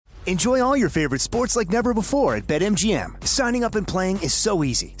Enjoy all your favorite sports like never before at BetMGM. Signing up and playing is so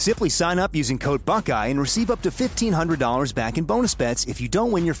easy. Simply sign up using code Buckeye and receive up to $1,500 back in bonus bets if you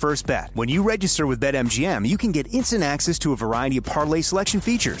don't win your first bet. When you register with BetMGM, you can get instant access to a variety of parlay selection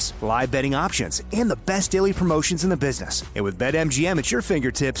features, live betting options, and the best daily promotions in the business. And with BetMGM at your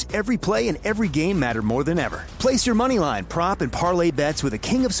fingertips, every play and every game matter more than ever. Place your moneyline, prop, and parlay bets with the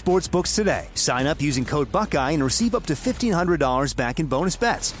king of sportsbooks today. Sign up using code Buckeye and receive up to $1,500 back in bonus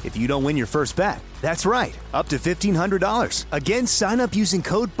bets if you don't win your first bet. That's right, up to $1,500. Again, sign up using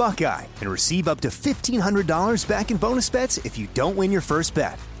code Buckeye and receive up to $1,500 back in bonus bets if you don't win your first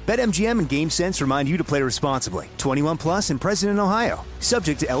bet. BetMGM and GameSense remind you to play responsibly. 21 plus and present in Ohio.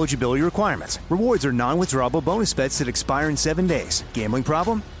 Subject to eligibility requirements. Rewards are non-withdrawable bonus bets that expire in 7 days. Gambling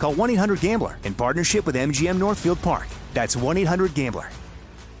problem? Call 1-800-GAMBLER in partnership with MGM Northfield Park. That's 1-800-GAMBLER.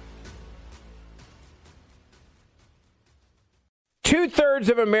 2/3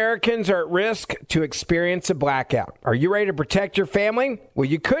 of Americans are at risk to experience a blackout. Are you ready to protect your family? Well,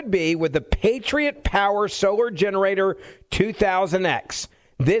 you could be with the Patriot Power Solar Generator 2000X.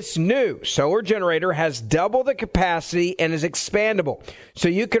 This new solar generator has double the capacity and is expandable, so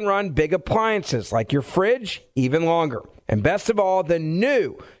you can run big appliances like your fridge even longer. And best of all, the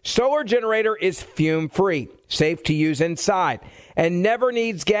new solar generator is fume-free, safe to use inside, and never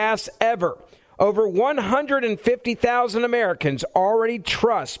needs gas ever. Over 150,000 Americans already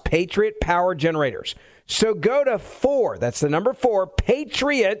trust Patriot Power Generators. So go to that's the number 4,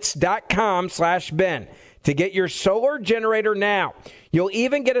 patriots.com/Ben to get your solar generator now. You'll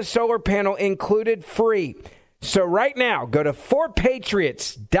even get a solar panel included free. So right now, go to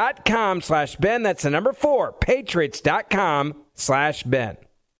 4patriots.com/Ben. That's the number 4, patriots.com/Ben.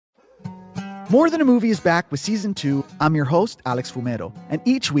 More Than a Movie is back with Season 2. I'm your host, Alex Fumero, and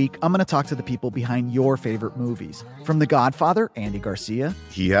each week I'm going to talk to the people behind your favorite movies. From The Godfather, Andy Garcia.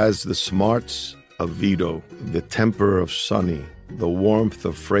 He has the smarts of Vito, the temper of Sonny, the warmth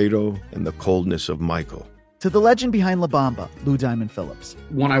of Fredo, and the coldness of Michael. To the legend behind La Bamba, Lou Diamond Phillips.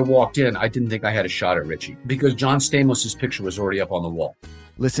 When I walked in, I didn't think I had a shot at Richie because John Stamos' picture was already up on the wall.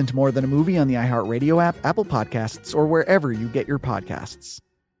 Listen to More Than a Movie on the iHeartRadio app, Apple Podcasts, or wherever you get your podcasts.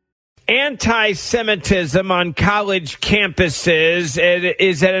 Anti-Semitism on college campuses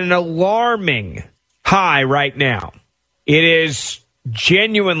is at an alarming high right now. It is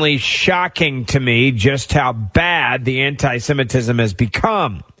genuinely shocking to me just how bad the anti-Semitism has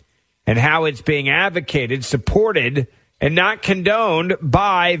become and how it's being advocated, supported, and not condoned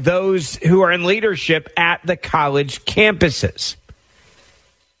by those who are in leadership at the college campuses.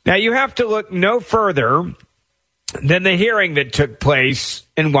 Now, you have to look no further than the hearing that took place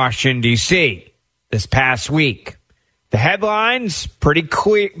in Washington, D.C. this past week. The headlines, pretty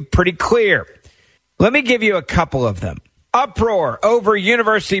clear. Let me give you a couple of them. Uproar over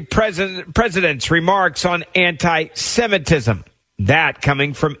university president's remarks on anti-Semitism. That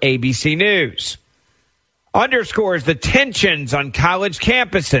coming from ABC News. Underscores the tensions on college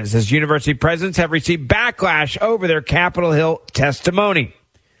campuses as university presidents have received backlash over their Capitol Hill testimony.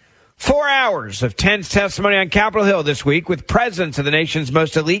 4 hours of tense testimony on Capitol Hill this week with presidents of the nation's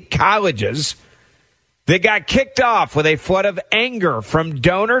most elite colleges that got kicked off with a flood of anger from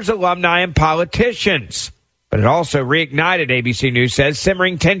donors, alumni, and politicians. But it also reignited, ABC News says,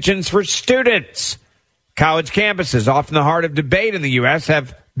 simmering tensions for students. College campuses, often the heart of debate in the U.S.,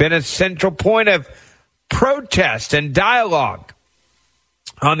 have been a central point of protest and dialogue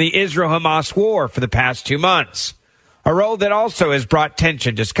on the Israel-Hamas war for the past 2 months. A role that also has brought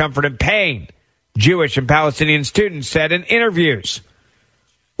tension, discomfort, and pain, Jewish and Palestinian students said in interviews.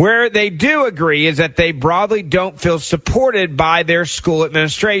 Where they do agree is that they broadly don't feel supported by their school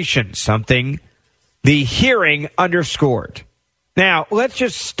administration, something the hearing underscored. Now, let's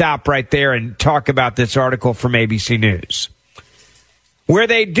just stop right there and talk about this article from ABC News. Where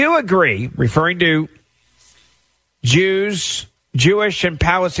they do agree, referring to Jewish and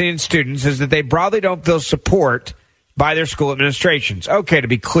Palestinian students, is that they broadly don't feel support by their school administrations. Okay, to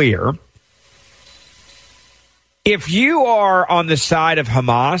be clear, if you are on the side of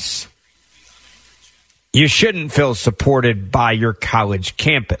Hamas, you shouldn't feel supported by your college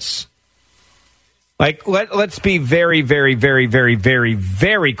campus. Like, let's be very, very, very, very, very,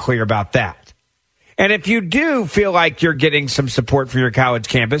 very clear about that. And if you do feel like you're getting some support from your college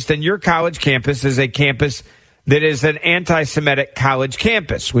campus, then your college campus is a campus that is an anti-Semitic college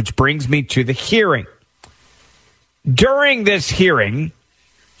campus, which brings me to the hearing. During this hearing,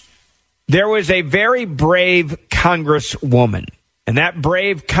 there was a very brave congresswoman, and that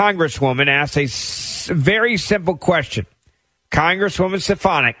brave congresswoman asked a very simple question. Congresswoman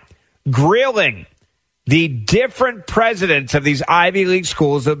Stefanik grilling the different presidents of these Ivy League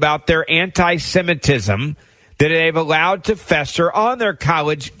schools about their anti-Semitism that they've allowed to fester on their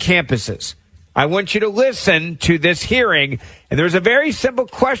college campuses. I want you to listen to this hearing, and there's a very simple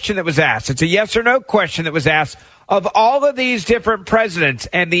question that was asked. It's a yes or no question that was asked of all of these different presidents,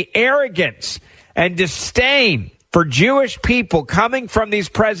 and the arrogance and disdain for Jewish people coming from these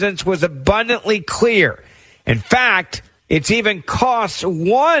presidents was abundantly clear. In fact, it's even cost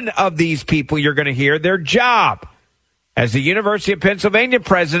one of these people you're going to hear their job, as the University of Pennsylvania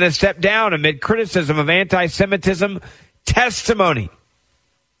president stepped down amid criticism of anti-Semitism testimony.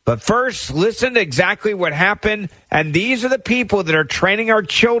 But first, listen to exactly what happened. And these are the people that are training our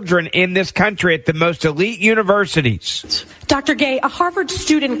children in this country at the most elite universities. Dr. Gay, a Harvard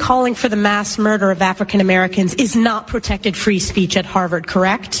student calling for the mass murder of African Americans is not protected free speech at Harvard,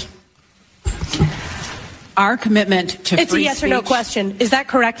 correct? Our commitment to free speech... It's a yes or no question. Is that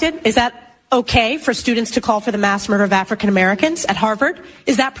corrected? Is that okay for students to call for the mass murder of African Americans at Harvard?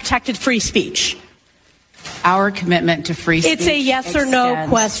 Is that protected free speech? Our commitment to free speech... It's a yes or no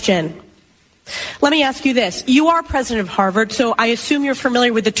question. Let me ask you this. You are president of Harvard, so I assume you're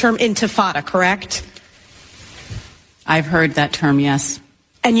familiar with the term intifada, correct? I've heard that term, yes.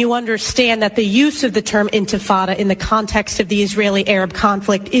 And you understand that the use of the term intifada in the context of the Israeli-Arab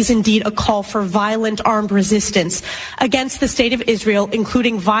conflict is indeed a call for violent armed resistance against the state of Israel,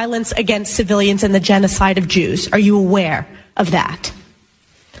 including violence against civilians and the genocide of Jews. Are you aware of that?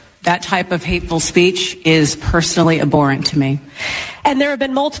 That type of hateful speech is personally abhorrent to me. And there have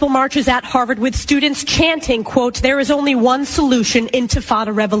been multiple marches at Harvard with students chanting, quote, there is only one solution,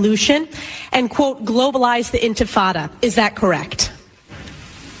 intifada revolution, and, quote, globalize the intifada. Is that correct?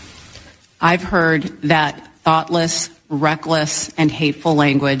 I've heard that thoughtless, reckless, and hateful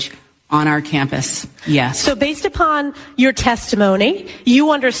language on our campus, yes. So based upon your testimony,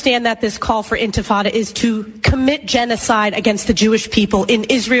 you understand that this call for intifada is to commit genocide against the Jewish people in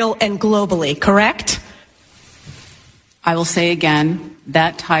Israel and globally, correct? I will say again,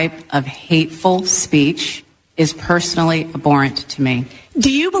 that type of hateful speech is personally abhorrent to me.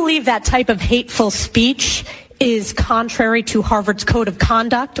 Do you believe that type of hateful speech is contrary to Harvard's code of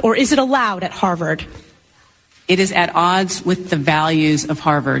conduct, or is it allowed at Harvard? It is at odds with the values of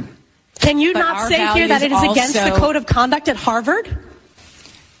Harvard. Can you not say here that it is against the code of conduct at Harvard?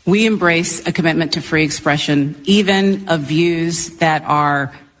 We embrace a commitment to free expression, even of views that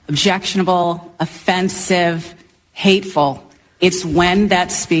are objectionable, offensive, hateful. It's when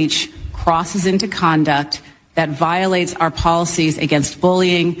that speech crosses into conduct that violates our policies against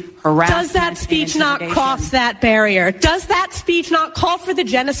bullying, harassment. Does that speech not cross that barrier? Does that speech not call for the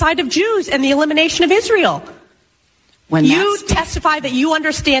genocide of Jews and the elimination of Israel? When you testify that you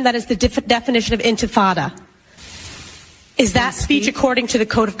understand that is the definition of intifada. Is that speech according to the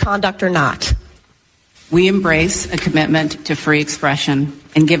code of conduct or not? We embrace a commitment to free expression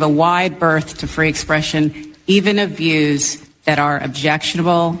and give a wide berth to free expression, even of views that are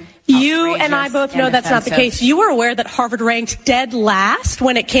objectionable. You and I both know that's not the case. You were aware that Harvard ranked dead last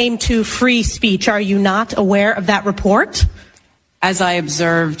when it came to free speech. Are you not aware of that report? As I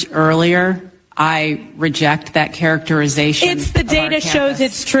observed earlier, I reject that characterization. It's the data shows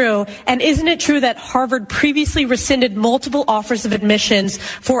it's true. And isn't it true that Harvard previously rescinded multiple offers of admissions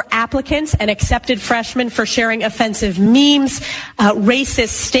for applicants and accepted freshmen for sharing offensive memes, racist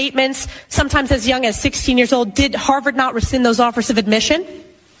statements, sometimes as young as 16 years old? Did Harvard not rescind those offers of admission?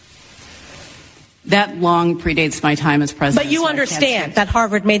 That long predates my time as president. But you understand that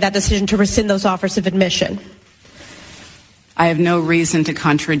Harvard made that decision to rescind those offers of admission? I have no reason to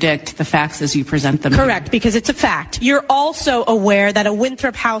contradict the facts as you present them. Correct, because it's a fact. You're also aware that a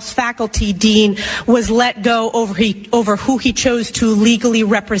Winthrop House faculty dean was let go over who he chose to legally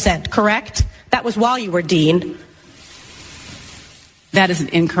represent, correct? That was while you were dean. That is an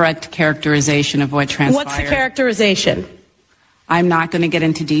incorrect characterization of what transpired. What's the characterization? I'm not going to get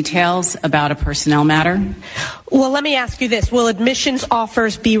into details about a personnel matter. Well, let me ask you this. Will admissions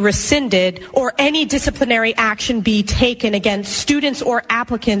offers be rescinded or any disciplinary action be taken against students or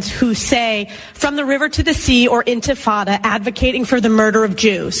applicants who say, from the river to the sea or intifada, advocating for the murder of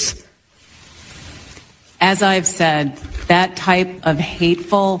Jews? As I've said, that type of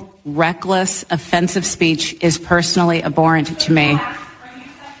hateful, reckless, offensive speech is personally abhorrent to me.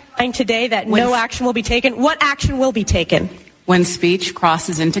 Today that no action will be taken. What action will be taken? When speech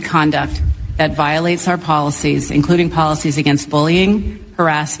crosses into conduct that violates our policies, including policies against bullying,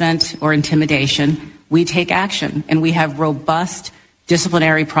 harassment, or intimidation, we take action, and we have robust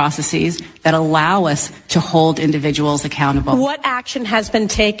disciplinary processes that allow us to hold individuals accountable. What action has been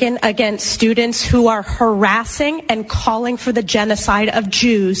taken against students who are harassing and calling for the genocide of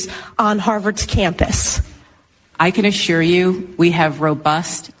Jews on Harvard's campus? I can assure you we have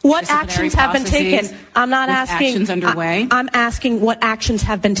robust What actions have been taken? I'm not asking. Actions underway. I'm asking what actions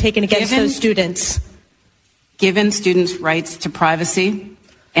have been taken against those students. Given students' rights to privacy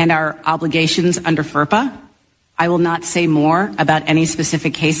and our obligations under FERPA, I will not say more about any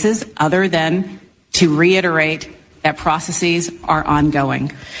specific cases other than to reiterate that processes are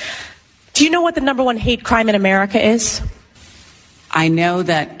ongoing. Do you know what the number one hate crime in America is? I know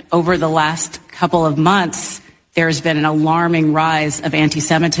that over the last couple of months, there's been an alarming rise of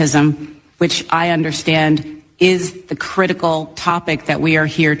anti-Semitism, which I understand is the critical topic that we are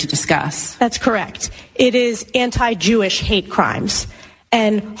here to discuss. That's correct. It is anti-Jewish hate crimes.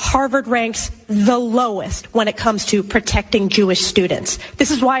 And Harvard ranks the lowest when it comes to protecting Jewish students.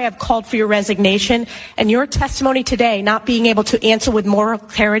 This is why I've called for your resignation, and your testimony today, not being able to answer with moral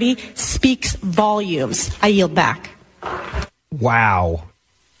clarity, speaks volumes. I yield back. Wow.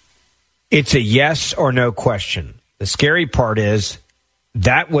 It's a yes or no question. The scary part is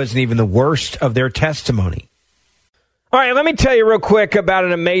that wasn't even the worst of their testimony. All right, let me tell you real quick about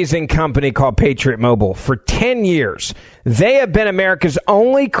an amazing company called Patriot Mobile. For 10 years, they have been America's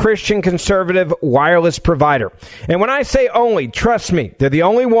only Christian conservative wireless provider. And when I say only, trust me, they're the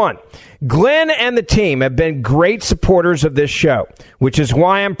only one. Glenn and the team have been great supporters of this show, which is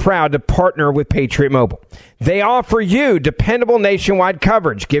why I'm proud to partner with Patriot Mobile. They offer you dependable nationwide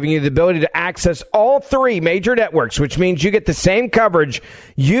coverage, giving you the ability to access all three major networks, which means you get the same coverage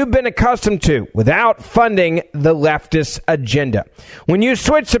you've been accustomed to without funding the leftist agenda. When you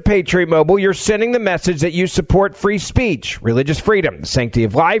switch to Patriot Mobile, you're sending the message that you support free speech, religious freedom, the sanctity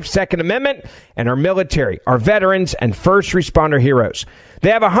of life, Second Amendment, and our military, our veterans, and first responder heroes. They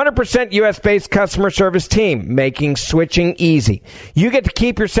have a 100% U.S.-based customer service team, making switching easy. You get to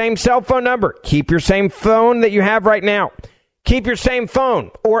keep your same cell phone number. Keep your same phone that you have right now. Keep your same phone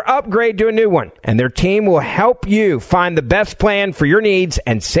or upgrade to a new one. And their team will help you find the best plan for your needs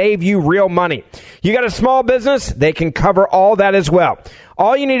and save you real money. You got a small business? They can cover all that as well.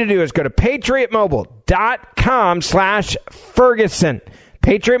 All you need to do is go to patriotmobile.com/Ferguson.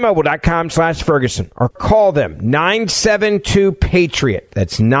 PatriotMobile.com/Ferguson, or call them 972-PATRIOT.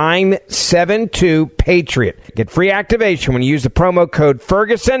 That's 972-PATRIOT. Get free activation when you use the promo code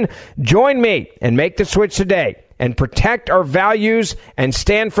Ferguson. Join me and make the switch today and protect our values and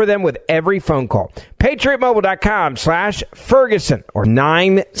stand for them with every phone call. PatriotMobile.com/Ferguson or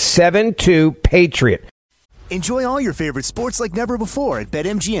 972-PATRIOT. Enjoy all your favorite sports like never before at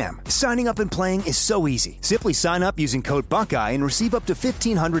BetMGM. Signing up and playing is so easy. Simply sign up using code Buckeye and receive up to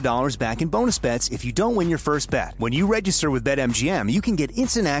 $1,500 back in bonus bets if you don't win your first bet. When you register with BetMGM, you can get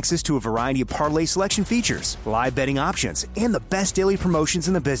instant access to a variety of parlay selection features, live betting options, and the best daily promotions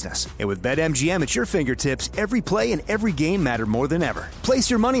in the business. And with BetMGM at your fingertips, every play and every game matter more than ever. Place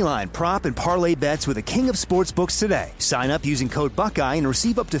your moneyline, prop, and parlay bets with the king of sportsbooks today. Sign up using code Buckeye and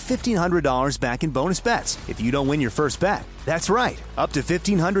receive up to $1,500 back in bonus bets if you don't win your first bet. That's right, up to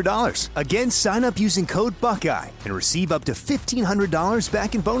 $1,500. Again, sign up using code Buckeye and receive up to $1,500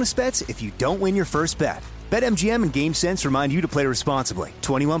 back in bonus bets if you don't win your first bet. BetMGM and GameSense remind you to play responsibly.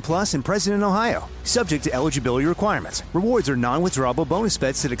 21 plus and present in Ohio. Subject to eligibility requirements. Rewards are non-withdrawable bonus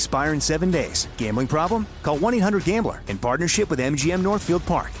bets that expire in 7 days. Gambling problem? Call 1-800-GAMBLER in partnership with MGM Northfield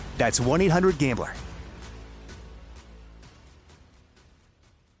Park. That's 1-800-GAMBLER.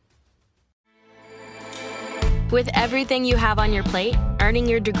 With everything you have on your plate, earning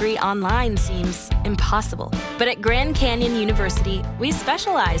your degree online seems impossible. But at Grand Canyon University, we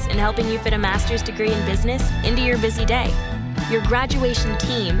specialize in helping you fit a master's degree in business into your busy day. Your graduation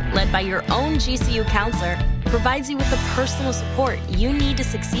team, led by your own GCU counselor, provides you with the personal support you need to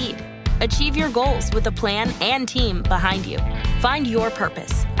succeed. Achieve your goals with a plan and team behind you. Find your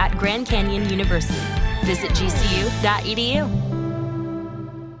purpose at Grand Canyon University. Visit gcu.edu.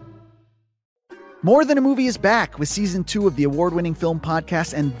 More Than a Movie is back with Season 2 of the award-winning film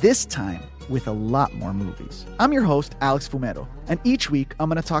podcast, and this time with a lot more movies. I'm your host, Alex Fumero, and each week I'm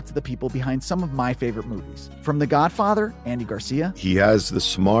going to talk to the people behind some of my favorite movies. From The Godfather, Andy Garcia. He has the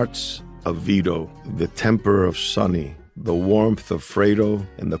smarts of Vito, the temper of Sonny, the warmth of Fredo,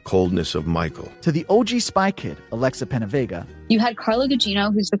 and the coldness of Michael. To the OG Spy Kid, Alexa Penavega. You had Carla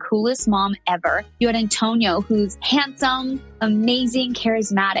Gugino, who's the coolest mom ever. You had Antonio, who's handsome, amazing,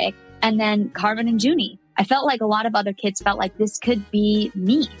 charismatic. And then Carmen and Junie. I felt like a lot of other kids felt like this could be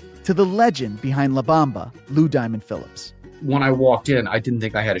me. To the legend behind La Bamba, Lou Diamond Phillips. When I walked in, I didn't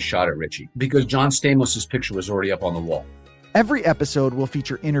think I had a shot at Richie because John Stamos' picture was already up on the wall. Every episode will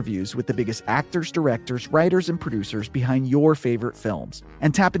feature interviews with the biggest actors, directors, writers, and producers behind your favorite films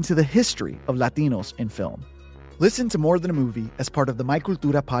and tap into the history of Latinos in film. Listen to More Than a Movie as part of the My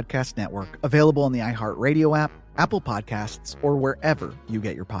Cultura Podcast Network, available on the iHeartRadio app, Apple Podcasts, or wherever you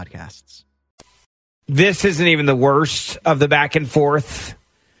get your podcasts. This isn't even the worst of the back and forth.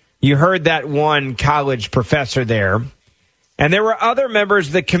 You heard that one college professor there. And there were other members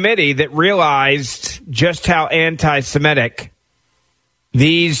of the committee that realized just how anti-Semitic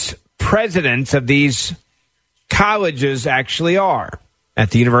these presidents of these colleges actually are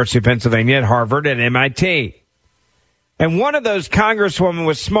at the University of Pennsylvania, at Harvard, and MIT. And one of those congresswomen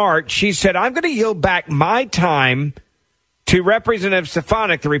was smart. She said, I'm going to yield back my time to Representative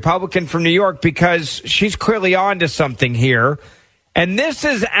Stefanik, the Republican from New York, because she's clearly on to something here. And this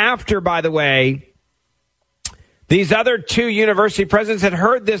is after, by the way, these other two university presidents had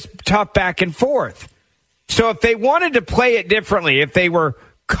heard this tough back and forth. So if they wanted to play it differently, if they were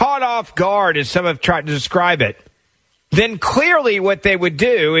caught off guard, as some have tried to describe it, then clearly what they would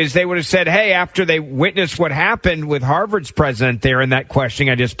do is they would have said, hey, after they witnessed what happened with Harvard's president there in that questioning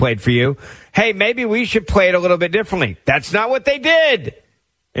I just played for you, hey, maybe we should play it a little bit differently. That's not what they did.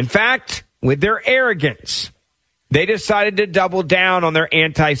 In fact, with their arrogance, they decided to double down on their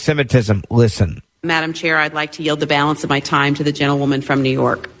anti-Semitism. Listen. Madam Chair, I'd like to yield the balance of my time to the gentlewoman from New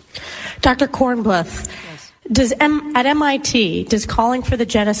York. Dr. Kornbluth, at MIT, does calling for the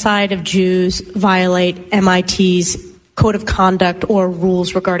genocide of Jews violate MIT's code of conduct or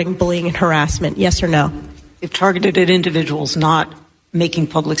rules regarding bullying and harassment? Yes or no? If targeted at individuals, not making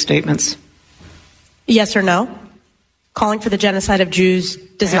public statements. Yes or no? Calling for the genocide of Jews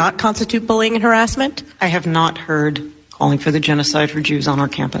does not constitute bullying and harassment? I have not heard calling for the genocide for Jews on our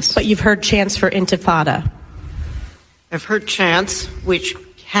campus. But you've heard chants for intifada. I've heard chants, which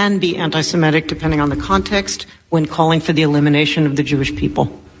can be anti-Semitic depending on the context, when calling for the elimination of the Jewish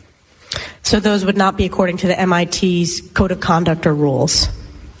people. So those would not be according to the MIT's code of conduct or rules?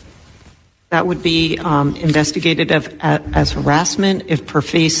 That would be investigated as harassment if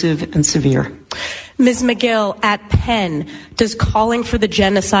pervasive and severe. Ms. McGill, at Penn, does calling for the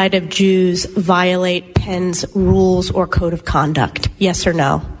genocide of Jews violate Penn's rules or code of conduct? Yes or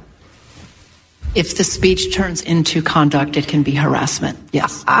no? If the speech turns into conduct, it can be harassment.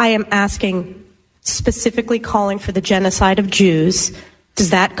 Yes. I am asking specifically calling for the genocide of Jews. Does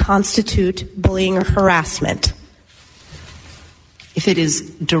that constitute bullying or harassment? If it is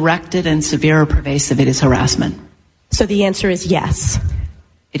directed and severe or pervasive, it is harassment. So the answer is yes.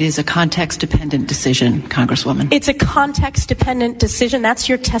 It is a context-dependent decision, Congresswoman. It's a context-dependent decision. That's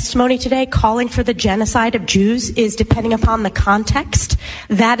your testimony today. Calling for the genocide of Jews is depending upon the context.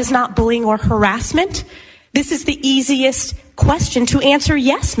 That is not bullying or harassment. This is the easiest question to answer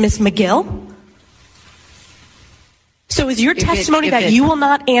yes, Ms. McGill. So is your testimony that you will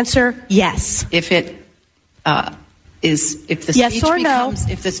not answer yes? If it if the yes speech or no?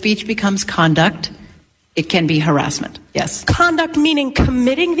 If the speech becomes conduct, it can be harassment. Yes. Conduct meaning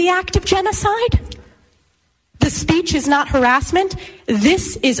committing the act of genocide? The speech is not harassment?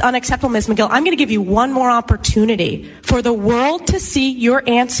 This is unacceptable, Ms. McGill. I'm going to give you one more opportunity for the world to see your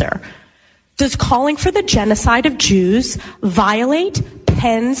answer. Does calling for the genocide of Jews violate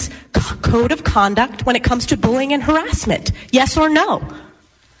Penn's code of conduct when it comes to bullying and harassment? Yes or no?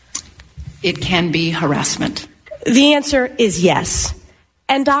 It can be harassment. The answer is yes.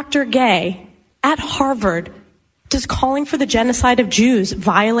 And Dr. Gay, at Harvard, does calling for the genocide of Jews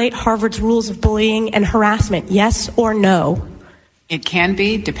violate Harvard's rules of bullying and harassment? Yes or no? It can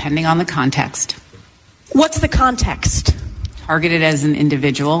be, depending on the context. What's the context? Targeted as an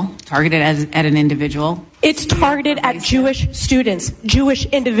individual. Targeted at an individual. It's targeted at Jewish students, Jewish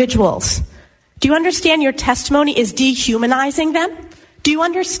individuals. Do you understand your testimony is dehumanizing them? Do you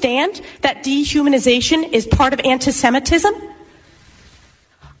understand that dehumanization is part of anti-Semitism?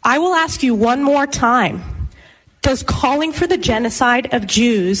 I will ask you one more time. Does calling for the genocide of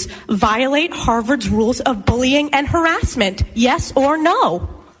Jews violate Harvard's rules of bullying and harassment? Yes or no?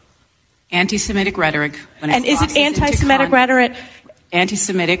 Anti-Semitic rhetoric. And is it anti-Semitic rhetoric?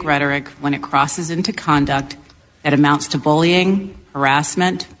 Anti-Semitic rhetoric when it crosses into conduct that amounts to bullying,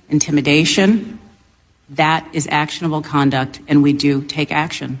 harassment, intimidation, that is actionable conduct, and we do take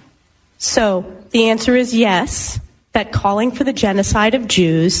action. So the answer is yes, that calling for the genocide of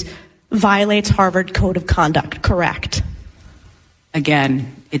Jews violates Harvard Code of Conduct, correct?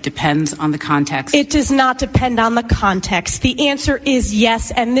 Again, it depends on the context. It does not depend on the context. The answer is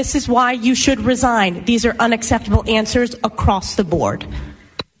yes, and this is why you should resign. These are unacceptable answers across the board.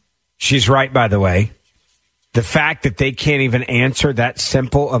 She's right, by the way. The fact that they can't even answer that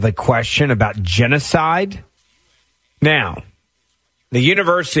simple of a question about genocide Now, the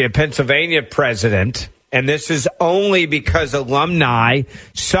University of Pennsylvania president, and this is only because alumni,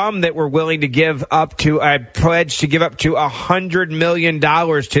 some that were willing to give up to a pledge to give up to $100 million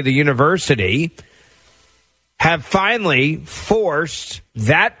to the university, have finally forced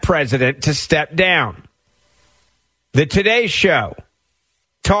that president to step down. The Today Show,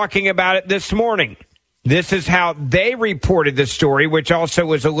 talking about it this morning. This is how they reported the story, which also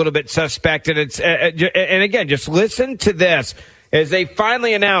was a little bit suspect. And it's and again, just listen to this. As they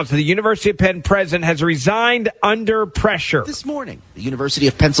finally announced the University of Penn president has resigned under pressure. This morning, the University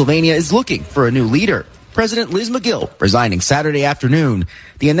of Pennsylvania is looking for a new leader. President Liz Magill resigning Saturday afternoon.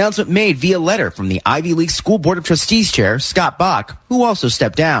 The announcement made via letter from the Ivy League School Board of Trustees chair, Scott Bach, who also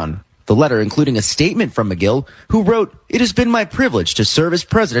stepped down. The letter including a statement from Magill, who wrote, "It has been my privilege to serve as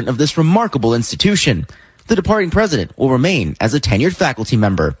president of this remarkable institution. The departing president will remain as a tenured faculty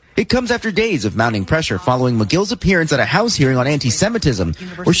member." It comes after days of mounting pressure following Magill's appearance at a House hearing on anti-Semitism,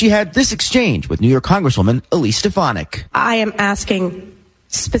 where she had this exchange with New York Congresswoman Elise Stefanik. I am asking,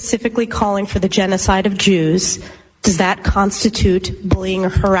 specifically calling for the genocide of Jews. Does that constitute bullying or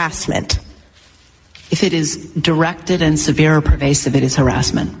harassment? If it is directed and severe or pervasive, it is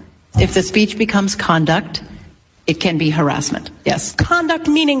harassment. If the speech becomes conduct, it can be harassment. Yes. Conduct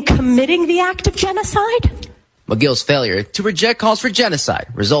meaning committing the act of genocide? Magill's failure to reject calls for genocide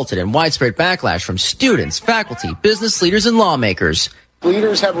resulted in widespread backlash from students, faculty, business leaders, and lawmakers.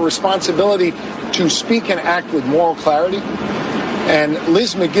 Leaders have a responsibility to speak and act with moral clarity, and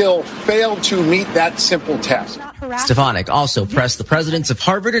Liz Magill failed to meet that simple task. Stefanik also pressed the presidents of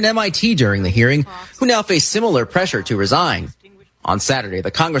Harvard and MIT during the hearing, who now face similar pressure to resign. On Saturday,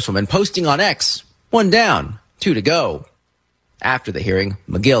 the Congresswoman posting on X, 1 down, 2 to go. After the hearing,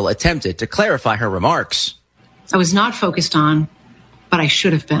 Magill attempted to clarify her remarks. I was not focused on, but I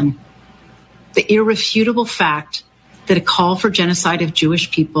should have been, the irrefutable fact that a call for genocide of Jewish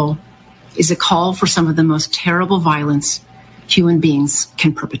people is a call for some of the most terrible violence human beings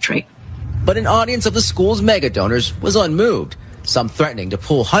can perpetrate. But an audience of the school's mega donors was unmoved, some threatening to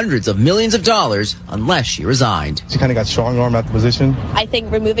pull hundreds of millions of dollars unless she resigned. She kind of got strong-armed at the position. I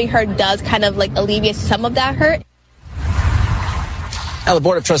think removing her does kind of alleviate some of that hurt. Now, the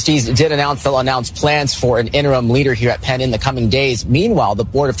Board of Trustees did announce they'll announce plans for an interim leader here at Penn in the coming days. Meanwhile, the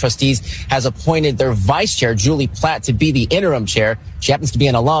Board of Trustees has appointed their vice chair, Julie Platt, to be the interim chair. She happens to be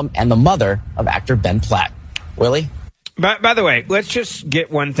an alum and the mother of actor Ben Platt. Willie? By the way, let's just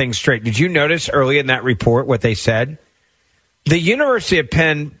get one thing straight. Did you notice early in that report what they said? The University of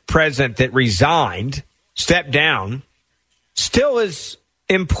Penn president that resigned, stepped down, still is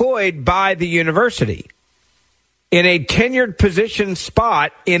employed by the university in a tenured position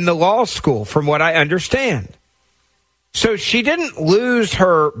spot in the law school, from what I understand. So she didn't lose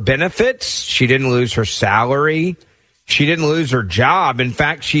her benefits. She didn't lose her salary. She didn't lose her job. In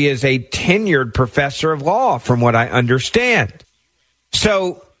fact, she is a tenured professor of law, from what I understand.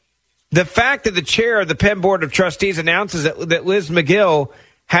 So the fact that the chair of the Penn Board of Trustees announces that Liz Magill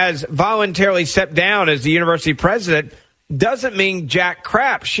has voluntarily stepped down as the university president doesn't mean jack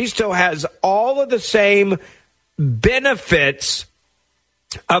crap. She still has all of the same benefits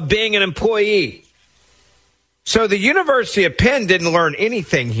of being an employee. So the University of Penn didn't learn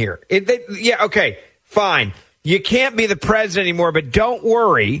anything here. Okay, fine. You can't be the president anymore, but don't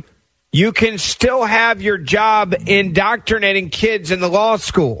worry. You can still have your job indoctrinating kids in the law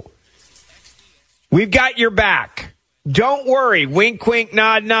school. We've got your back. Don't worry. Wink, wink,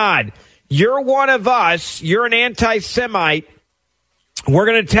 nod, nod. You're one of us. You're an anti-Semite. We're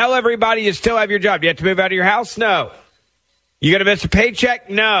going to tell everybody you still have your job. You have to move out of your house? No. You going to miss a paycheck?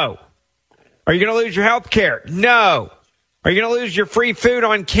 No. Are you going to lose your health care? No. Are you going to lose your free food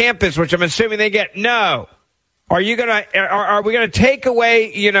on campus, which I'm assuming they get? No. Are we going to take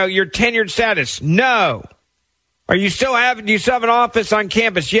away, your tenured status? No. Do you still have an office on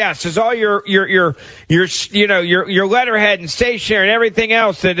campus? Yes. Is all your letterhead and stationery and everything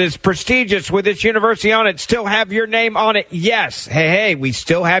else that is prestigious with this university on it still have your name on it? Yes. Hey, we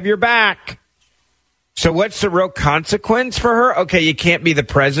still have your back. So what's the real consequence for her? Okay, you can't be the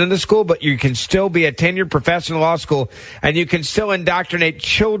president of the school, but you can still be a tenured professor in law school, and you can still indoctrinate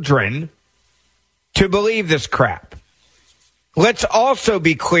children to believe this crap. Let's also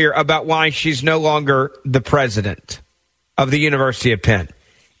be clear about why she's no longer the president of the University of Penn.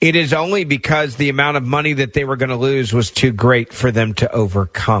 It is only because the amount of money that they were going to lose was too great for them to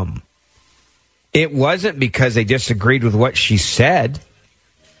overcome. It wasn't because they disagreed with what she said.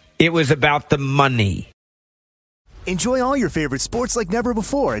 It was about the money. Enjoy all your favorite sports like never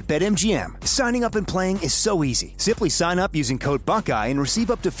before at BetMGM. Signing up and playing is so easy. Simply sign up using code Buckeye and receive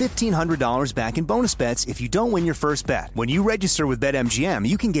up to $1,500 back in bonus bets if you don't win your first bet. When you register with BetMGM,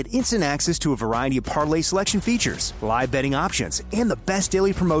 you can get instant access to a variety of parlay selection features, live betting options, and the best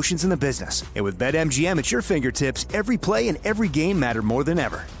daily promotions in the business. And with BetMGM at your fingertips, every play and every game matter more than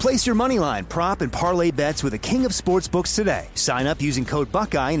ever. Place your moneyline, prop, and parlay bets with the king of sportsbooks today. Sign up using code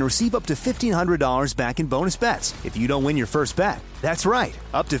Buckeye and receive up to $1,500 back in bonus bets if you don't win your first bet. That's right,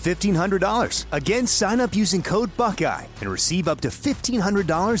 up to $1,500. Again, sign up using code Buckeye and receive up to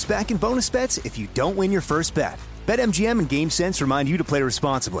 $1,500 back in bonus bets if you don't win your first bet. BetMGM and GameSense remind you to play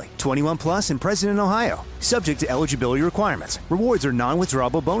responsibly. 21 plus and present in Ohio. Subject to eligibility requirements. Rewards are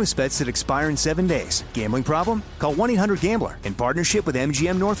non-withdrawable bonus bets that expire in 7 days. Gambling problem? Call 1-800-GAMBLER in partnership with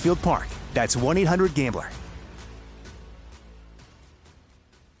MGM Northfield Park. That's 1-800-GAMBLER.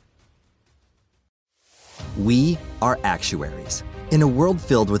 We are actuaries. In a world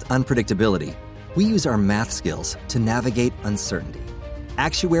filled with unpredictability, we use our math skills to navigate uncertainty.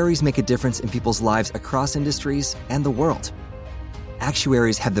 Actuaries make a difference in people's lives across industries and the world.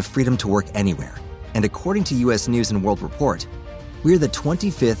 Actuaries have the freedom to work anywhere, and according to U.S. News & World Report, we're the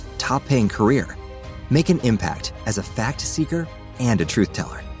 25th top-paying career. Make an impact as a fact seeker and a truth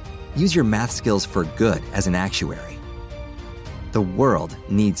teller. Use your math skills for good as an actuary. The world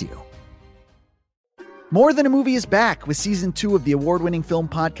needs you. More Than a Movie is back with Season 2 of the award-winning film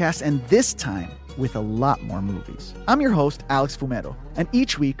podcast, and this time with a lot more movies. I'm your host, Alex Fumero, and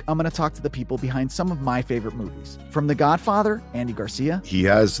each week I'm going to talk to the people behind some of my favorite movies. From The Godfather, Andy Garcia. He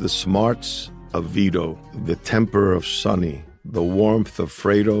has the smarts of Vito, the temper of Sonny, the warmth of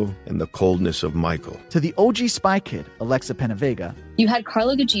Fredo, and the coldness of Michael. To the OG Spy Kid, Alexa Penavega. You had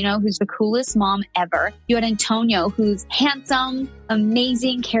Carla Gugino, who's the coolest mom ever. You had Antonio, who's handsome,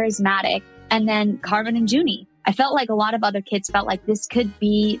 amazing, charismatic. And then Carmen and Junie. I felt like a lot of other kids felt like this could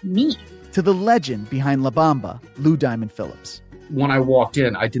be me. To the legend behind La Bamba, Lou Diamond Phillips. When I walked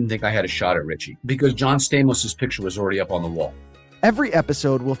in, I didn't think I had a shot at Richie because John Stamos' picture was already up on the wall. Every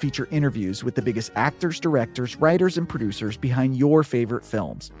episode will feature interviews with the biggest actors, directors, writers, and producers behind your favorite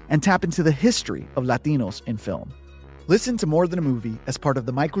films and tap into the history of Latinos in film. Listen to More Than a Movie as part of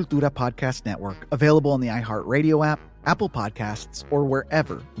the My Cultura Podcast Network, available on the iHeartRadio app, Apple Podcasts, or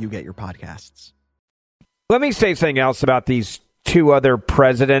wherever you get your podcasts. Let me say something else about these two other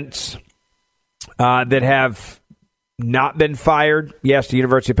presidents that have not been fired. Yes, the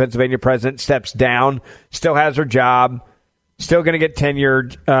University of Pennsylvania president steps down, still has her job, still going to get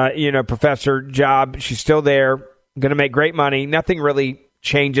tenured, professor job. She's still there, going to make great money. Nothing really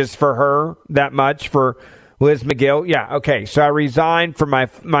changes for her that much. For Liz McGill, yeah, okay. So I resigned from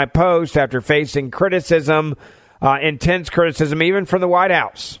my post after facing criticism. Intense criticism, even from the White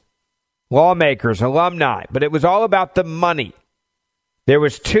House, lawmakers, alumni. But it was all about the money. There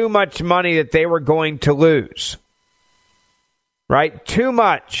was too much money that they were going to lose. Right? Too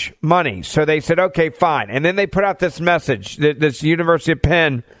much money. So they said, okay, fine. And then they put out this message. This University of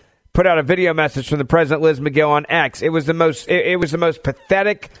Penn put out a video message from the president, Liz McGill, on X. It was the most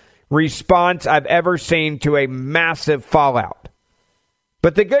pathetic response I've ever seen to a massive fallout.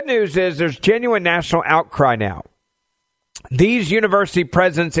 But the good news is there's genuine national outcry now. These university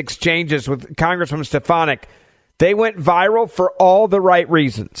presidents' exchanges with Congresswoman Stefanik, they went viral for all the right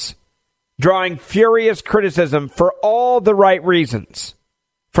reasons, drawing furious criticism for all the right reasons,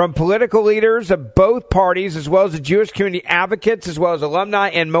 from political leaders of both parties, as well as the Jewish community advocates, as well as alumni,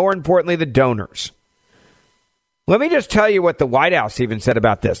 and more importantly, the donors. Let me just tell you what the White House even said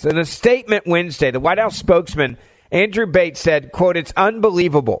about this. In a statement Wednesday, the White House spokesman, Andrew Bates, said, quote, "It's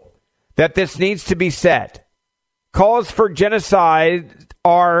unbelievable that this needs to be said. Calls for genocide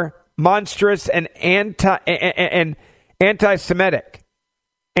are monstrous and anti-Semitic,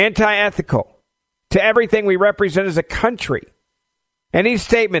 anti-ethical to everything we represent as a country. Any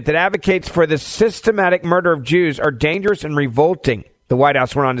statement that advocates for the systematic murder of Jews are dangerous and revolting," the White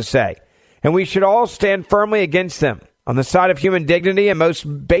House went on to say. "And we should all stand firmly against them on the side of human dignity and most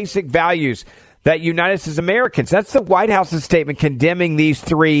basic values that unite us as Americans." That's the White House's statement condemning these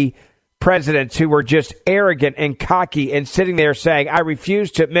three presidents who were just arrogant and cocky and sitting there saying, "I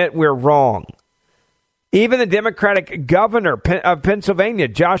refuse to admit we're wrong." Even the Democratic governor of Pennsylvania,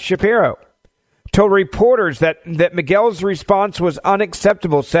 Josh Shapiro, told reporters that Miguel's response was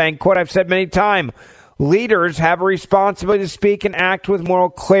unacceptable, saying, quote, "I've said many times, leaders have a responsibility to speak and act with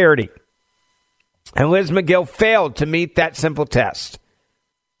moral clarity." And Liz McGill failed to meet that simple test.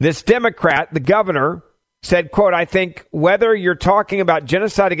 This Democrat, the governor, said, quote, "I think whether you're talking about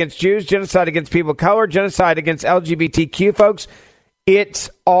genocide against Jews, genocide against people of color, genocide against LGBTQ folks, it's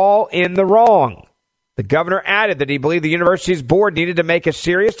all in the wrong. The governor added that he believed the university's board needed to make a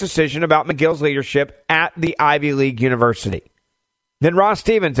serious decision about McGill's leadership at the Ivy League university. Then Ross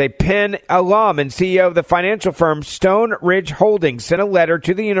Stevens, a Penn alum and CEO of the financial firm Stone Ridge Holdings, sent a letter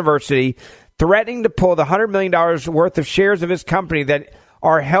to the university threatening to pull the $100 million worth of shares of his company that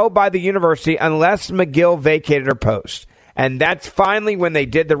are held by the university unless McGill vacated her post. And that's finally when they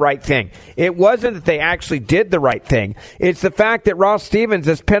did the right thing. It wasn't that they actually did the right thing. It's the fact that Ross Stevens,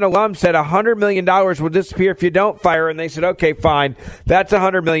 this Penn alum, said $100 million will disappear if you don't fire her. And they said, okay, fine. That's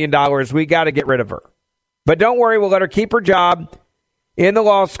 $100 million. We got to get rid of her. But don't worry, we'll let her keep her job in the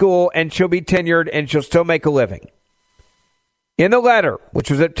law school, and she'll be tenured, and she'll still make a living. In the letter, which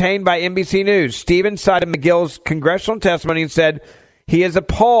was obtained by NBC News, Stevens cited McGill's congressional testimony and said he is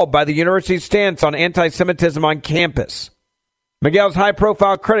appalled by the university's stance on anti-Semitism on campus. McGill's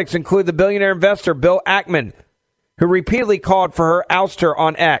high-profile critics include the billionaire investor Bill Ackman, who repeatedly called for her ouster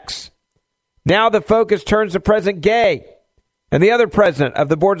on X. Now the focus turns to President Gay and the other president of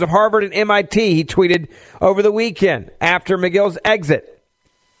the boards of Harvard and MIT, he tweeted over the weekend after McGill's exit.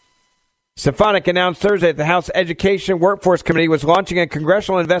 Stefanik announced Thursday that the House Education and Workforce Committee was launching a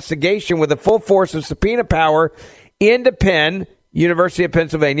congressional investigation with a full force of subpoena power into Penn, University of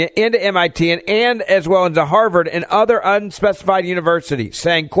Pennsylvania, into MIT, and as well into Harvard and other unspecified universities,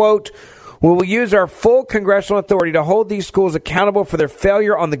 saying, quote, "We will use our full congressional authority to hold these schools accountable for their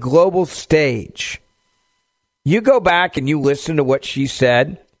failure on the global stage." You go back and you listen to what she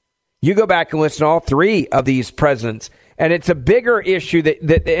said. You go back and listen to all three of these presidents. And it's a bigger issue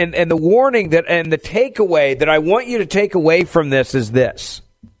and the warning that and the takeaway that I want you to take away from this is this.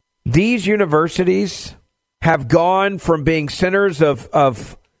 These universities have gone from being centers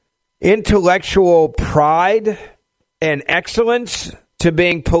of intellectual pride and excellence to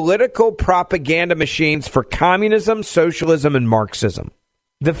being political propaganda machines for communism, socialism, and Marxism.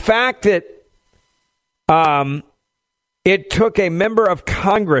 The fact that it took a member of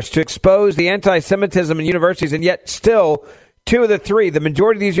Congress to expose the anti-Semitism in universities, and yet still, two of the three, the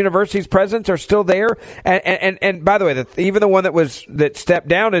majority of these universities' presidents are still there. And by the way, even the one that stepped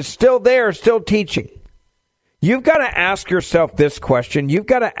down is still there, still teaching. You've got to ask yourself this question. You've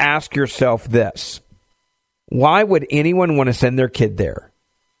got to ask yourself this. Why would anyone want to send their kid there?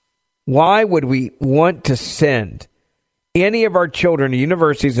 Why would we want to send any of our children to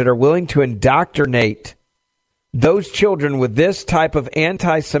universities that are willing to indoctrinate those children with this type of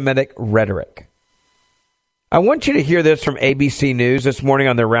anti-Semitic rhetoric? I want you to hear this from ABC News this morning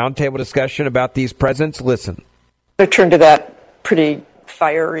on their roundtable discussion about these presidents. Listen. I turned to that pretty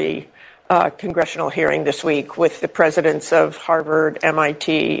fiery congressional hearing this week with the presidents of Harvard,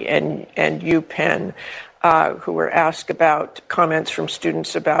 MIT, and UPenn, who were asked about comments from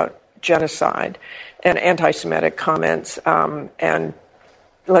students about genocide and anti-Semitic comments, and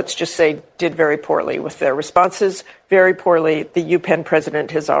let's just say did very poorly with their responses. Very poorly. The UPenn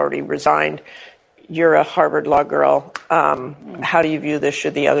president has already resigned. You're a Harvard law girl. How do you view this?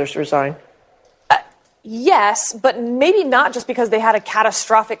 Should the others resign? Yes, but maybe not just because they had a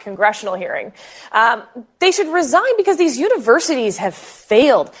catastrophic congressional hearing. They should resign because these universities have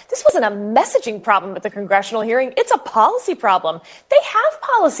failed. This wasn't a messaging problem at the congressional hearing. It's a policy problem. They have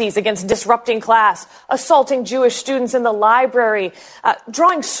policies against disrupting class, assaulting Jewish students in the library,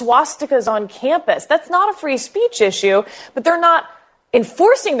 drawing swastikas on campus. That's not a free speech issue, but they're not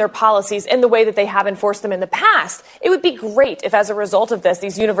enforcing their policies in the way that they have enforced them in the past. It would be great if, as a result of this,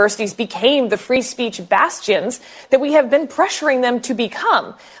 these universities became the free speech bastions that we have been pressuring them to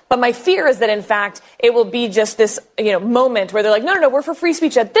become. But my fear is that, in fact, it will be just this, moment where they're like, no, we're for free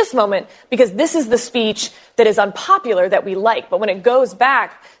speech at this moment because this is the speech that is unpopular that we like. But when it goes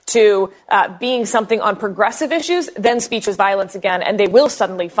back to being something on progressive issues, then speech is violence again, and they will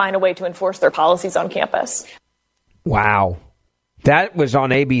suddenly find a way to enforce their policies on campus. Wow. That was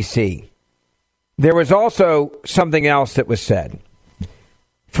on ABC. There was also something else that was said.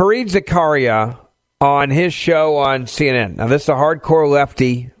 Fareed Zakaria on his show on CNN. Now, this is a hardcore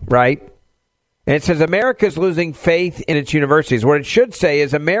lefty, right? And it says America's losing faith in its universities. What it should say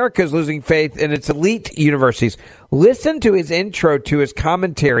is America's losing faith in its elite universities. Listen to his intro to his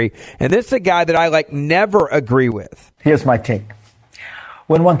commentary. And this is a guy that I never agree with. Here's my take.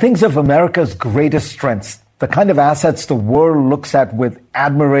 When one thinks of America's greatest strengths, the kind of assets the world looks at with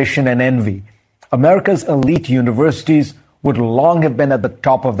admiration and envy, America's elite universities would long have been at the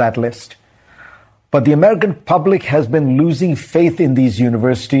top of that list. But the American public has been losing faith in these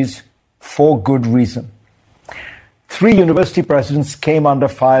universities for good reason. 3 university presidents came under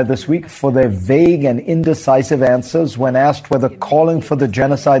fire this week for their vague and indecisive answers when asked whether calling for the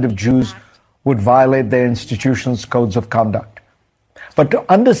genocide of Jews would violate their institution's codes of conduct. But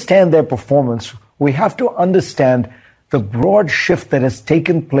to understand their performance, we have to understand the broad shift that has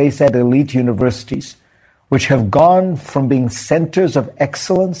taken place at elite universities, which have gone from being centers of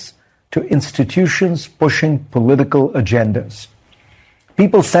excellence to institutions pushing political agendas.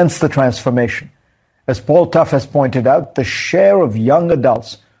 People sense the transformation. As Paul Tough has pointed out, the share of young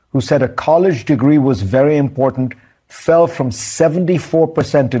adults who said a college degree was very important fell from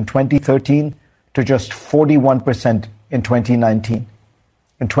 74% in 2013 to just 41% in 2019.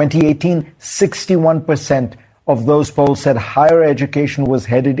 In 2018, 61% of those polled said higher education was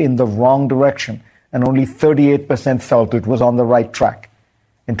headed in the wrong direction, and only 38% felt it was on the right track.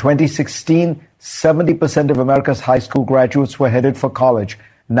 In 2016, 70% of America's high school graduates were headed for college.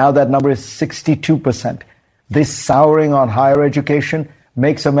 Now that number is 62%. This souring on higher education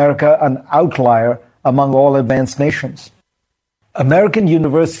makes America an outlier among all advanced nations. American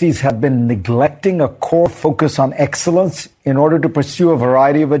universities have been neglecting a core focus on excellence in order to pursue a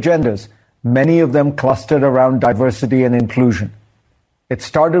variety of agendas, many of them clustered around diversity and inclusion. It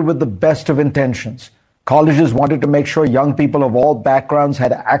started with the best of intentions. Colleges wanted to make sure young people of all backgrounds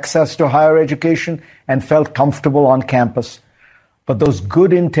had access to higher education and felt comfortable on campus. But those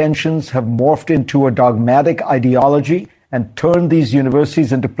good intentions have morphed into a dogmatic ideology and turned these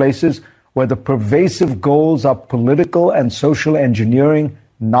universities into places where the pervasive goals are political and social engineering,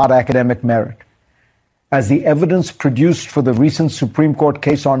 not academic merit. As the evidence produced for the recent Supreme Court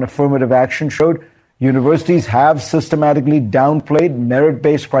case on affirmative action showed, universities have systematically downplayed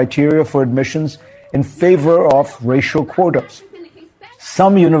merit-based criteria for admissions in favor of racial quotas.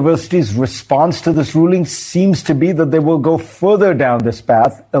 Some universities' response to this ruling seems to be that they will go further down this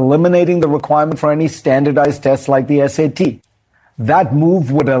path, eliminating the requirement for any standardized tests like the SAT. That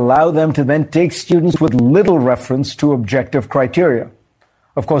move would allow them to then take students with little reference to objective criteria.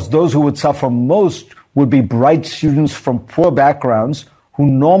 Of course, those who would suffer most would be bright students from poor backgrounds who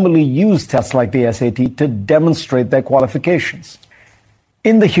normally use tests like the SAT to demonstrate their qualifications.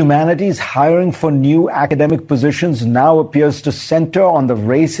 In the humanities, hiring for new academic positions now appears to center on the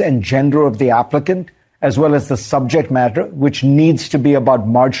race and gender of the applicant, as well as the subject matter, which needs to be about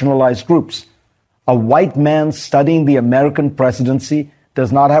marginalized groups. A white man studying the American presidency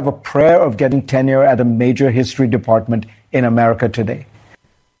does not have a prayer of getting tenure at a major history department in America today.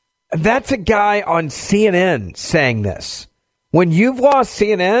 That's a guy on CNN saying this. When you've lost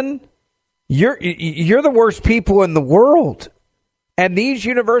CNN, you're the worst people in the world. And these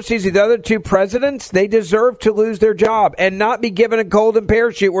universities, the other two presidents, they deserve to lose their job and not be given a golden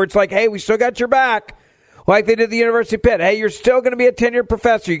parachute where it's like, hey, we still got your back. Like they did at the University of Pitt. Hey, you're still going to be a tenured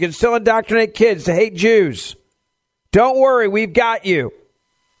professor. You can still indoctrinate kids to hate Jews. Don't worry, we've got you.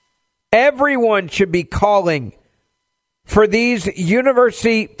 Everyone should be calling for these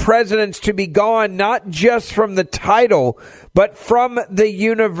university presidents to be gone, not just from the title, but from the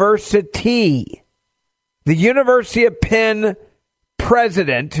university. The University of Penn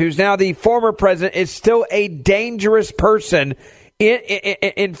president, who's now the former president, is still a dangerous person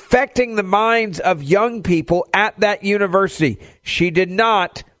infecting the minds of young people at that university. She did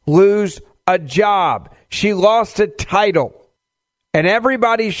not lose a job. She lost a title. And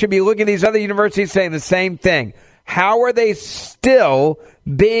everybody should be looking at these other universities saying the same thing. How are they still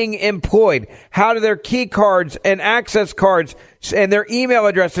being employed? How do their key cards and access cards and their email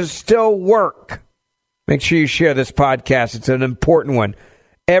addresses still work? Make sure you share this podcast. It's an important one.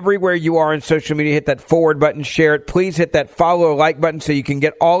 Everywhere you are on social media, hit that forward button, share it. Please hit that follow or like button so you can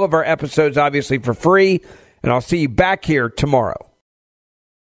get all of our episodes, obviously, for free. And I'll see you back here tomorrow.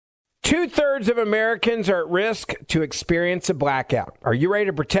 2/3 of Americans are at risk to experience a blackout. Are you ready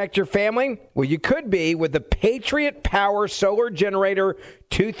to protect your family? Well, you could be with the Patriot Power Solar Generator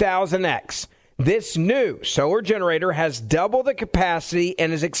 2000X. This new solar generator has double the capacity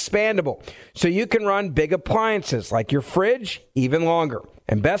and is expandable, so you can run big appliances like your fridge even longer.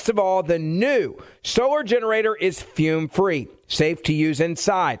 And best of all, the new solar generator is fume-free, safe to use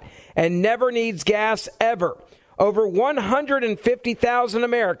inside, and never needs gas ever. Over 150,000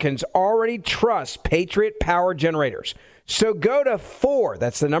 Americans already trust Patriot Power Generators. So go to 4,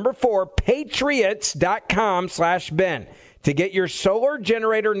 that's the number 4, patriots.com/Ben to get your solar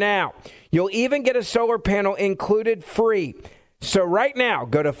generator now. You'll even get a solar panel included free. So right now,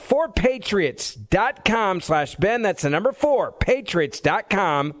 go to 4patriots.com/Ben. That's the number 4,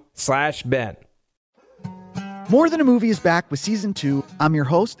 patriots.com/Ben. More Than a Movie is back with Season 2. I'm your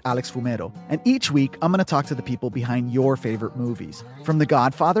host, Alex Fumero. And each week, I'm going to talk to the people behind your favorite movies. From The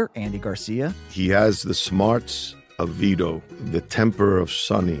Godfather, Andy Garcia. He has the smarts of Vito, the temper of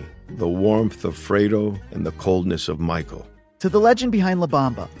Sonny, the warmth of Fredo, and the coldness of Michael. To the legend behind La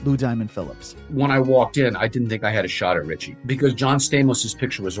Bamba, Lou Diamond Phillips. When I walked in, I didn't think I had a shot at Richie because John Stamos'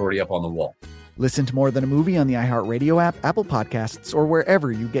 picture was already up on the wall. Listen to More Than a Movie on the iHeartRadio app, Apple Podcasts, or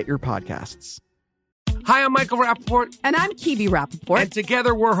wherever you get your podcasts. Hi, I'm Michael Rappaport. And I'm Kibi Rappaport. And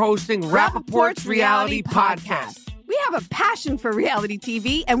together we're hosting Rappaport's Reality Podcast. We have a passion for reality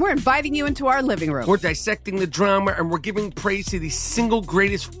TV, and we're inviting you into our living room. We're dissecting the drama, and we're giving praise to the single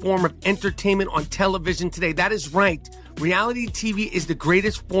greatest form of entertainment on television today. That is right. Reality TV is the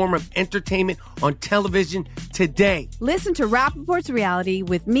greatest form of entertainment on television today. Listen to Rappaport's Reality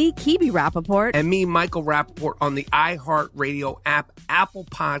with me, Kibi Rappaport. And me, Michael Rappaport, on the iHeartRadio app, Apple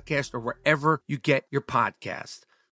Podcast, or wherever you get your podcast.